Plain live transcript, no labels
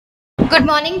Good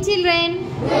morning, children.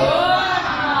 Good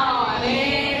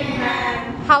morning,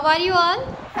 ma'am. How are you all?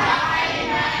 Fine,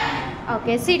 ma'am.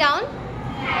 Okay, sit down.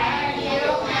 Thank you,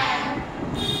 ma'am.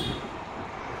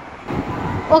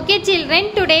 Okay, children,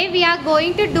 today we are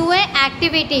going to do an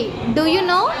activity. Do you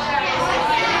know?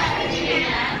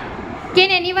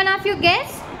 Can any one of you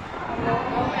guess?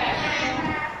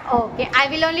 Okay, I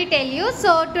will only tell you.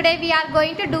 So today we are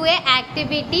going to do an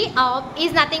activity of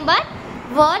is nothing but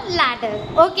word ladder.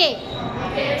 Okay.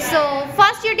 So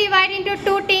first you divide into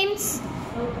two teams.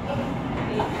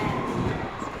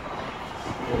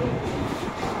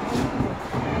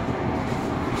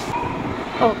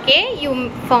 Okay, you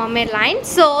form a line.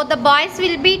 So the boys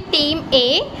will be team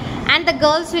A and the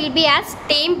girls will be as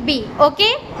team B.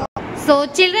 Okay. So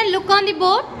children, look on the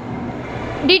board.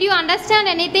 Did you understand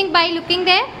anything by looking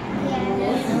there?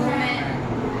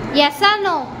 Yes or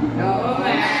no? No,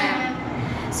 ma'am.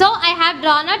 So I have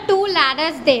drawn a two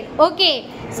ladders there. Okay.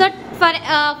 So for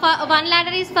one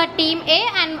ladder is for team A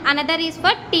and another is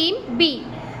for team B.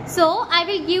 So I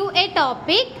will give a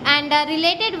topic and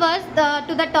related words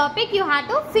to the topic you have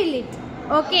to fill it.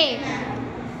 Okay.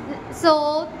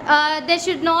 So there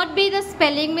should not be the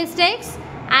spelling mistakes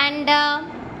and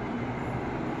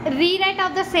rewrite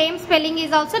of the same spelling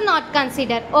is also not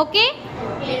considered. Okay.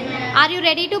 Okay, ma'am. Are you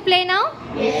ready to play now?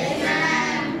 Yes,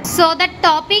 ma'am. So the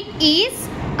topic is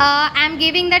I am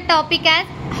giving the topic as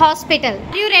hospital.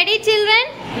 Are you ready, children?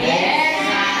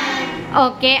 Yes,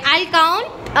 ma'am. Okay, I'll count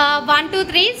 1, 2,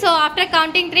 3. So after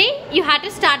counting 3, you have to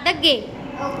start the game.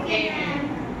 Okay,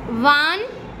 ma'am. 1,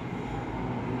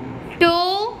 2,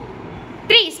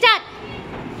 3. Start.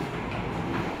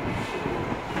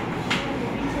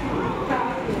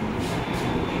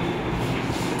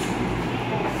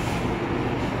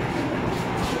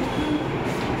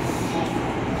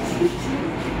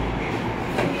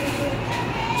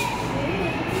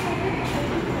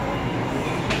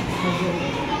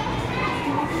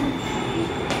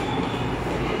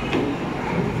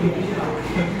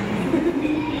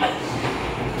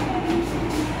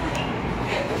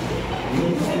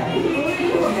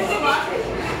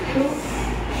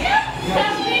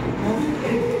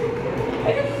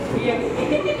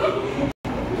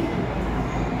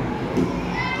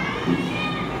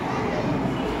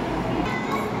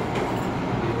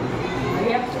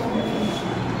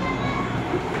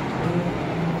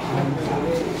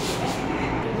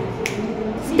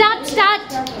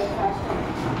 Start.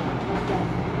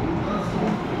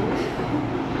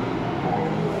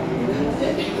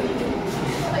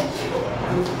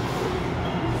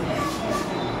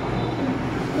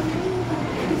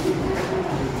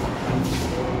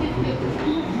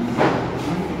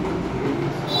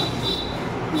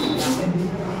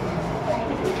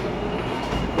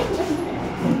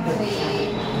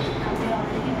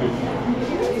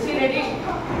 Is he ready?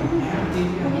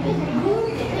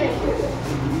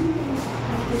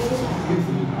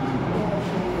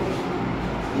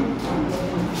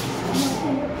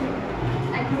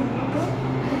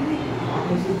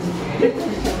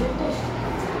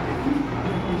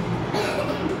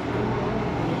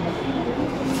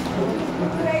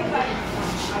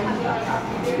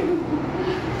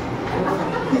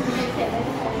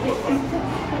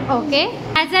 Okay.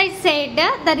 As I said,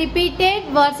 the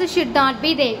repeated words should not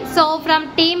be there. So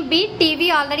from team B,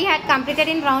 TV already had completed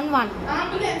in round 1.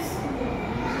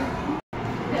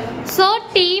 So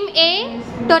team A,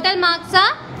 total marks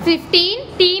are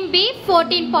 15. Team B,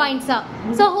 14 points. So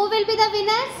who will be the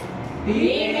winners?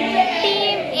 Team A.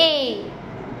 Team A.